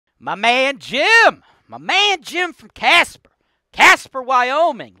My man Jim from Casper,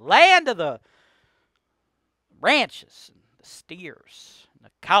 Wyoming, land of the ranches and the steers and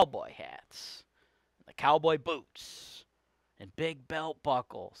the cowboy hats, and the cowboy boots, and big belt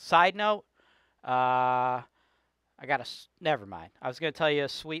buckle. Side note, never mind. I was going to tell you a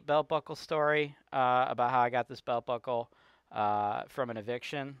sweet belt buckle story about how I got this belt buckle from an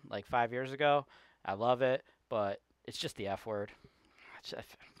eviction like 5 years ago. I love it, but it's just the F word.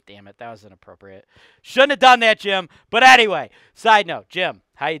 Damn it, that was inappropriate. Shouldn't have done that, Jim. But anyway, side note, Jim,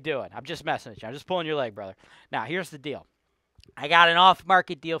 how you doing? I'm just messing with you. I'm just pulling your leg, brother. Now, here's the deal. I got an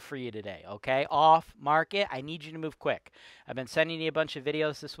off-market deal for you today, okay? Off-market. I need you to move quick. I've been sending you a bunch of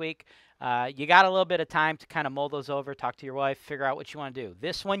videos this week. You got a little bit of time to kind of mull those over, talk to your wife, figure out what you want to do.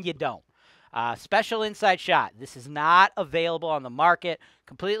 This one, you don't. Special inside shot. This is not available on the market,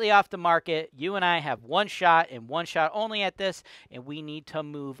 completely off the market. You and I have one shot and one shot only at this, and we need to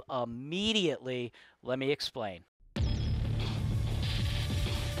move immediately. Let me explain.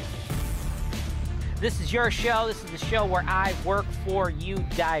 This is your show. This is the show where I work for you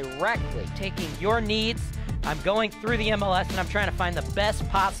directly, taking your needs. I'm going through the MLS, and I'm trying to find the best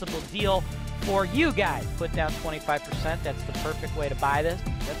possible deal for you guys. Put down 25%. That's the perfect way to buy this.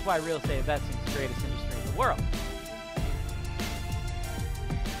 That's why real estate investing is the greatest industry in the world.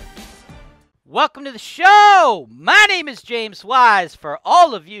 Welcome to the show. My name is James Wise. For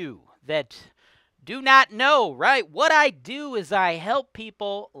all of you that do not know, right, what I do is I help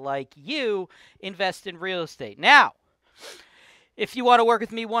people like you invest in real estate. Now, if you want to work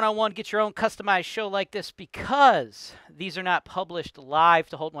with me one-on-one, get your own customized show like this, because these are not published live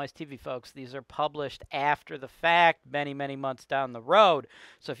to HoltonWise TV, folks. These are published after the fact, many, many months down the road.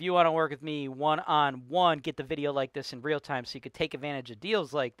 So if you want to work with me one-on-one, get the video like this in real time so you could take advantage of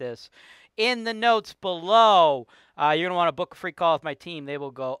deals like this. In the notes below, you're going to want to book a free call with my team. They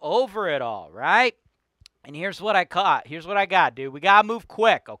will go over it all, right? And here's what I caught. Here's what I got, dude. We got to move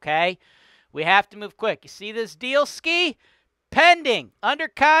quick, okay? We have to move quick. You see this deal, Ski? Pending, under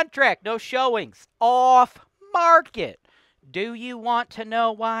contract, no showings, off market. Do you want to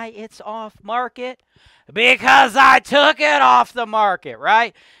know why it's off market? Because I took it off the market,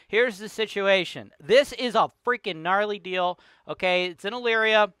 right? Here's the situation. This is a freaking gnarly deal, okay? It's in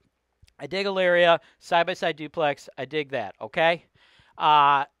Elyria. I dig Elyria, side-by-side duplex. I dig that, okay?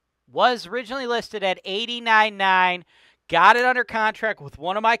 Was originally listed at $89,900. Got it under contract with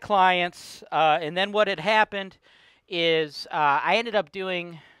one of my clients, and then what had happened is I ended up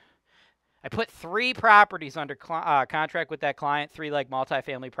I put 3 properties under contract with that client, 3 like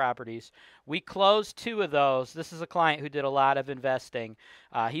multifamily properties. We closed 2 of those. This is a client who did a lot of investing.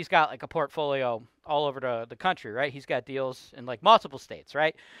 He's got like a portfolio all over the country, right? He's got deals in like multiple states,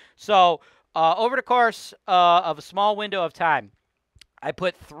 right? So over the course of a small window of time, I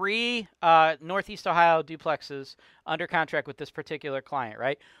put 3 Northeast Ohio duplexes under contract with this particular client,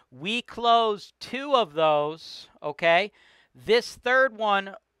 right? We closed 2 of those, okay? This third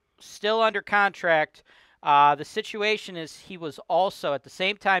one, still under contract. The situation is he was also, at the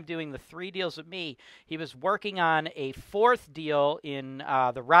same time doing the 3 deals with me, he was working on a 4th deal in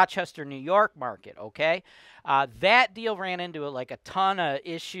the Rochester, New York market, okay? That deal ran into like a ton of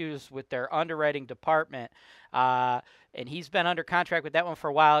issues with their underwriting department. And he's been under contract with that one for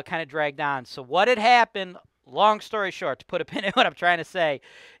a while. It kind of dragged on. So what had happened, long story short, to put a pin in what I'm trying to say,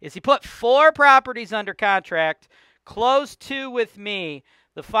 is he put 4 properties under contract, closed 2 with me,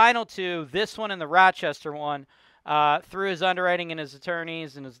 the final 2, this one and the Rochester one, through his underwriting and his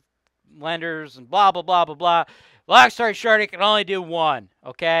attorneys and his lenders and blah, blah, blah, blah, blah. Long story short, he can only do 1,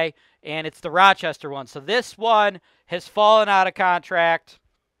 okay? And it's the Rochester one. So this one has fallen out of contract.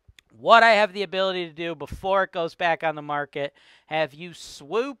 What I have the ability to do before it goes back on the market, have you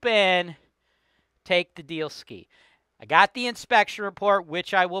swoop in, take the deal, Ski. I got the inspection report,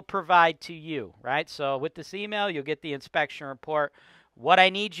 which I will provide to you, right? So with this email, you'll get the inspection report. What I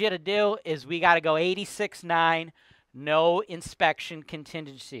need you to do is we got to go 86.9, no inspection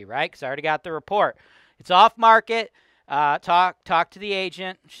contingency, right? Because I already got the report. It's off market. Talk to the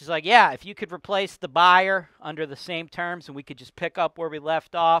agent. She's like, yeah, if you could replace the buyer under the same terms and we could just pick up where we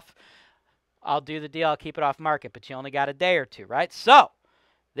left off, I'll do the deal. I'll keep it off market, but you only got a day or 2, right? So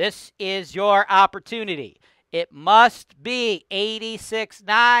this is your opportunity. It must be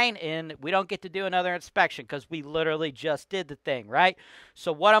 86.9, and we don't get to do another inspection because we literally just did the thing, right?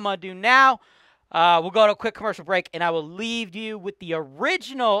 So what I'm going to do now, we'll go to a quick commercial break, and I will leave you with the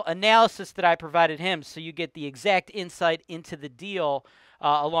original analysis that I provided him so you get the exact insight into the deal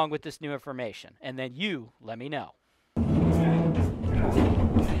along with this new information. And then you let me know.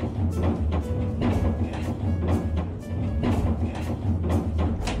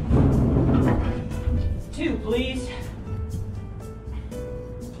 please.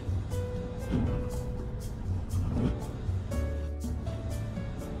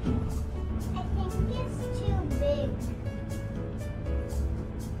 I think it's too big.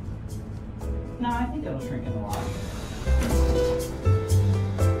 No, I think it'll shrink in the lot.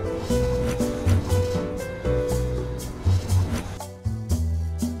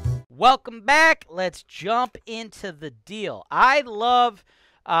 Welcome back. Let's jump into the deal. I love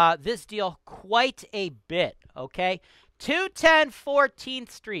this deal quite a bit, okay? 210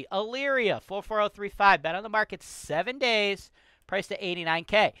 14th Street, Elyria, 44035. Been on the market 7 days, priced at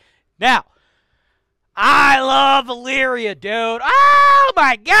 $89K. Now, I love Elyria, dude. Oh,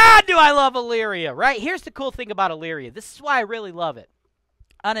 my God, do I love Elyria, right? Here's the cool thing about Elyria. This is why I really love it.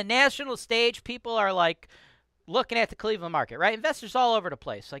 On a national stage, people are like, looking at the Cleveland market, right? Investors all over the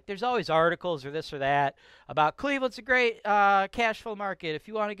place. Like, there's always articles or this or that about Cleveland's a great cash flow market. If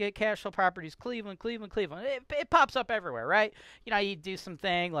you want to get cash flow properties, Cleveland. It pops up everywhere, right? You know, you do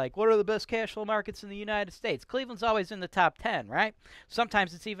something like, what are the best cash flow markets in the United States? Cleveland's always in the top 10, right?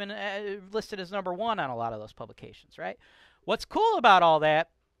 Sometimes it's even listed as number 1 on a lot of those publications, right? What's cool about all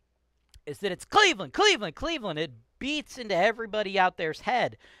that is that it's Cleveland. It beats into everybody out there's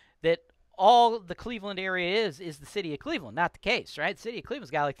head that all the Cleveland area is the city of Cleveland. Not the case, right? The city of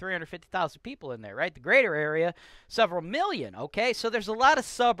Cleveland's got like 350,000 people in there, right? The greater area, several million, okay? So there's a lot of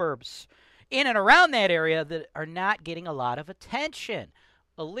suburbs in and around that area that are not getting a lot of attention.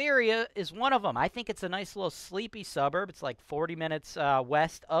 Elyria is one of them. I think it's a nice little sleepy suburb. It's like 40 minutes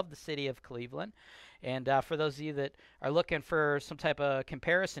west of the city of Cleveland. And for those of you that are looking for some type of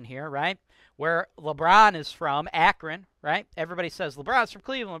comparison here, right, where LeBron is from, Akron, right? Everybody says LeBron's from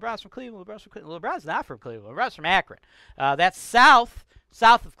Cleveland, LeBron's from Cleveland, LeBron's from Cleveland. LeBron's not from Cleveland. LeBron's from Akron. That's south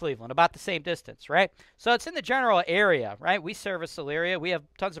of Cleveland, about the same distance, right? So it's in the general area, right? We service Elyria. We have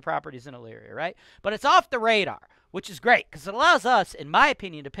tons of properties in Elyria, right? But it's off the radar, which is great because it allows us, in my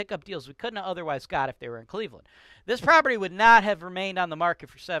opinion, to pick up deals we couldn't have otherwise got if they were in Cleveland. This property would not have remained on the market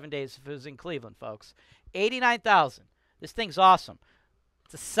for 7 days if it was in Cleveland, folks. $89,000. This thing's awesome.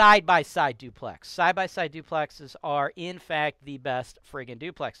 It's a side-by-side duplex. Side-by-side duplexes are, in fact, the best friggin'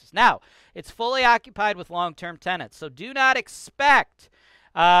 duplexes. Now, it's fully occupied with long-term tenants, so do not expect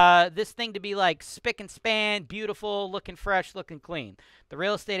this thing to be like spick and span, beautiful, looking fresh, looking clean. The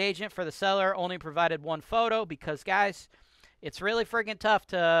real estate agent for the seller only provided 1 photo because, guys, it's really friggin' tough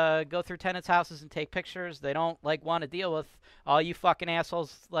to go through tenants' houses and take pictures. They don't, like, want to deal with all you fucking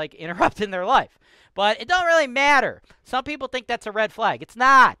assholes, like, interrupting their life. But it don't really matter. Some people think that's a red flag. It's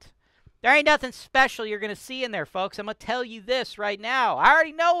not. There ain't nothing special you're going to see in there, folks. I'm going to tell you this right now. I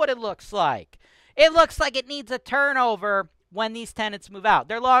already know what it looks like. It looks like it needs a turnover when these tenants move out.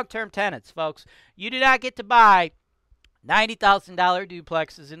 They're long-term tenants, folks. You do not get to buy $90,000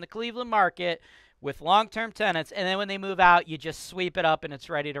 duplexes in the Cleveland market with long-term tenants, and then when they move out, you just sweep it up and it's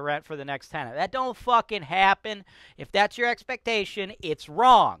ready to rent for the next tenant. That don't fucking happen. If that's your expectation, it's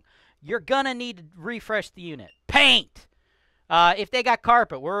wrong. You're going to need to refresh the unit. Paint! If they got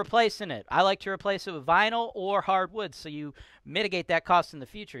carpet, we're replacing it. I like to replace it with vinyl or hardwood so you mitigate that cost in the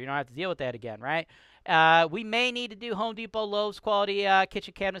future. You don't have to deal with that again, right? We may need to do Home Depot Lowe's quality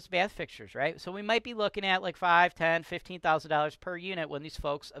kitchen cabinets, bath fixtures, right? So we might be looking at like $5,000, $10,000, $15,000 per unit when these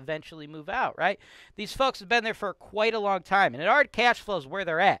folks eventually move out, right? These folks have been there for quite a long time, and it already cash flows where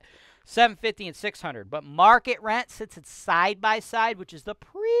they're at, $750 and $600. But market rent sits at side by side, which is the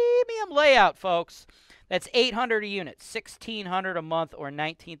premium layout, folks. That's $800 a unit, $1,600 a month, or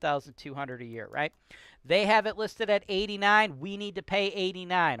 $19,200 a year, right? They have it listed at $89. We need to pay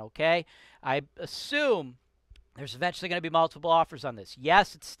 $89, okay? I assume there's eventually going to be multiple offers on this.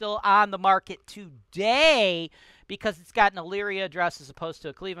 Yes, it's still on the market today because it's got an Elyria address as opposed to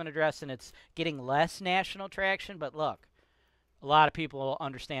a Cleveland address, and it's getting less national traction. But look, a lot of people will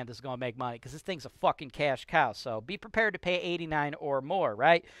understand this is going to make money because this thing's a fucking cash cow. So be prepared to pay $89 or more,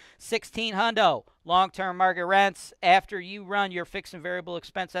 right? $1,600 long-term market rents after you run your fixed and variable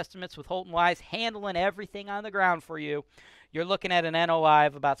expense estimates with HoltonWise, handling everything on the ground for you. You're looking at an NOI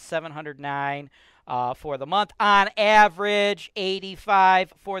of about $709 for the month. On average,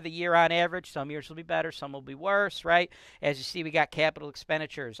 $85 for the year on average. Some years will be better, some will be worse, right? As you see, we got capital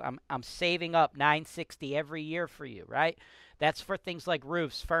expenditures. I'm saving up $960 every year for you, right? That's for things like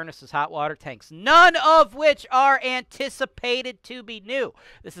roofs, furnaces, hot water tanks, none of which are anticipated to be new.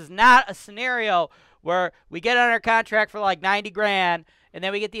 This is not a scenario where we get under contract for like 90 grand and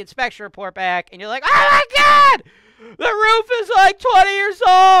then we get the inspection report back and you're like, oh my God, the roof is like 20 years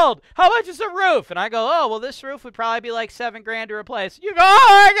old. How much is a roof? And I go, oh, well, this roof would probably be like $7 grand to replace. You go,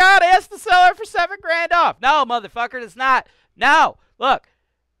 oh my God, ask the seller for $7 grand off. No, motherfucker, it's not. No, look.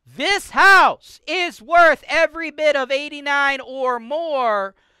 This house is worth every bit of 89 or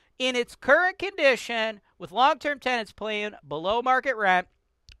more in its current condition, with long-term tenants paying below market rent,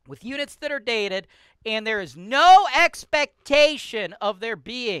 with units that are dated, and there is no expectation of there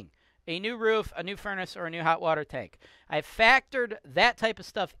being a new roof, a new furnace, or a new hot water tank. I've factored that type of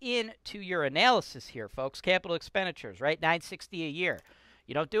stuff into your analysis here, folks. Capital expenditures, right? $960 a year.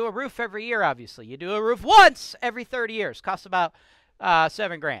 You don't do a roof every year, obviously. You do a roof once every 30 years. Costs about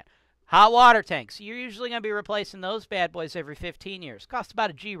 $7,000. Hot water tanks. You're usually going to be replacing those bad boys every 15 years. Costs about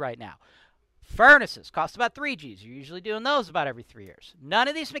a G right now. Furnaces cost about 3 Gs. You're usually doing those about every 3 years. None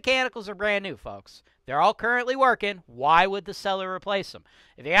of these mechanicals are brand new, folks. They're all currently working. Why would the seller replace them?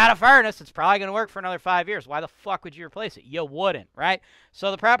 If you got a furnace, it's probably going to work for another 5 years. Why the fuck would you replace it? You wouldn't, right?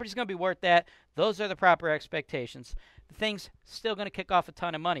 So the property's going to be worth that. Those are the proper expectations. The thing's still going to kick off a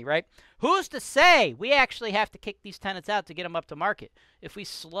ton of money, right? Who's to say we actually have to kick these tenants out to get them up to market? If we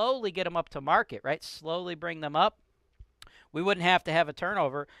slowly get them up to market, right, slowly bring them up, we wouldn't have to have a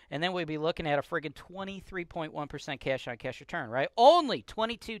turnover, and then we'd be looking at a friggin' 23.1% cash-on-cash return, right? Only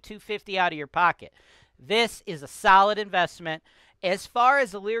 $22,250 out of your pocket. This is a solid investment. As far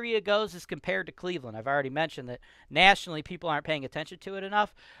as Elyria goes as compared to Cleveland, I've already mentioned that nationally people aren't paying attention to it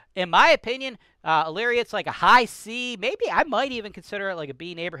enough. In my opinion, Elyria, it's like a high C. Maybe I might even consider it like a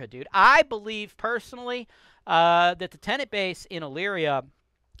B neighborhood, dude. I believe personally that the tenant base in Elyria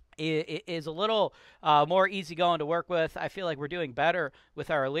is a little more easygoing to work with. I feel like we're doing better with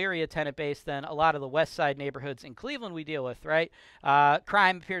our Elyria tenant base than a lot of the west side neighborhoods in Cleveland we deal with, right?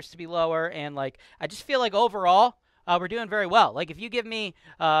 Crime appears to be lower, and like I just feel like overall we're doing very well. Like if you give me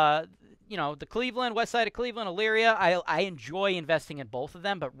you know, the Cleveland, west side of Cleveland, Elyria, I enjoy investing in both of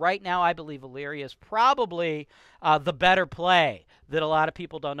them, but right now I believe Elyria is probably the better play that a lot of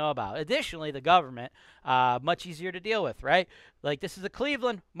people don't know about. Additionally, the government, much easier to deal with, right? Like this is a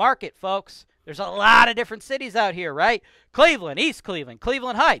Cleveland market, folks. There's a lot of different cities out here, right? Cleveland, East Cleveland,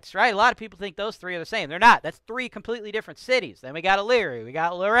 Cleveland Heights, right? A lot of people think those three are the same. They're not. That's 3 completely different cities. Then we got Elyria, we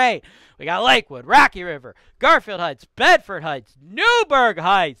got Luray, we got Lakewood, Rocky River, Garfield Heights, Bedford Heights, Newburgh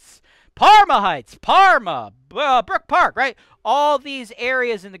Heights, Parma Heights, Parma, Brook Park, right? All these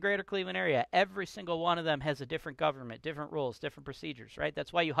areas in the greater Cleveland area, every single one of them has a different government, different rules, different procedures, right?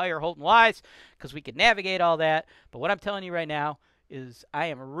 That's why you hire HoltonWise, because we can navigate all that. But what I'm telling you right now is I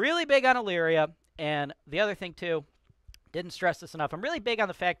am really big on Elyria. And the other thing, too, didn't stress this enough, I'm really big on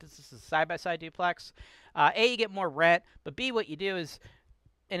the fact that this is a side-by-side duplex. A, you get more rent, but B, what you do is,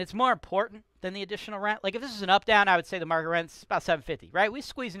 and it's more important than the additional rent. Like if this is an up-down, I would say the market rent's about $750, right? We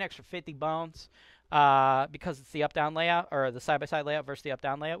squeeze an extra 50 bones because it's the up-down layout or the side-by-side layout versus the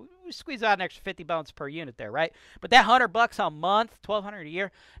up-down layout. We squeeze out an extra 50 bones per unit there, right? But that $100 a month, $1,200 a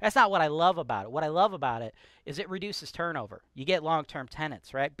year, that's not what I love about it. What I love about it is it reduces turnover. You get long-term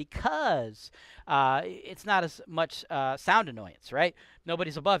tenants, right? Because it's not as much sound annoyance, right?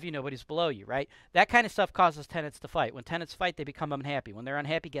 Nobody's above you, nobody's below you, right? That kind of stuff causes tenants to fight. When tenants fight, they become unhappy. When they're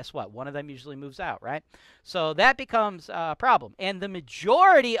unhappy, guess what? One of them usually moves out, right? So that becomes a problem. And the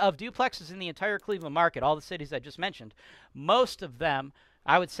majority of duplexes in the entire Cleveland market, all the cities I just mentioned, most of them,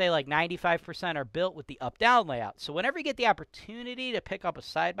 I would say like 95% are built with the up-down layout. So whenever you get the opportunity to pick up a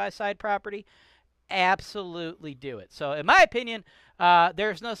side-by-side property, absolutely do it. So in my opinion,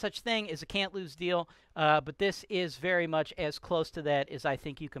 there's no such thing as a can't-lose deal, but this is very much as close to that as I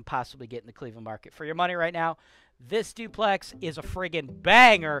think you can possibly get in the Cleveland market. For your money right now, this duplex is a friggin'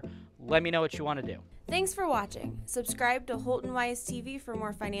 banger. Let me know what you want to do. Thanks for watching. Subscribe to HoltonWise TV for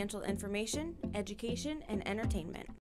more financial information, education, and entertainment.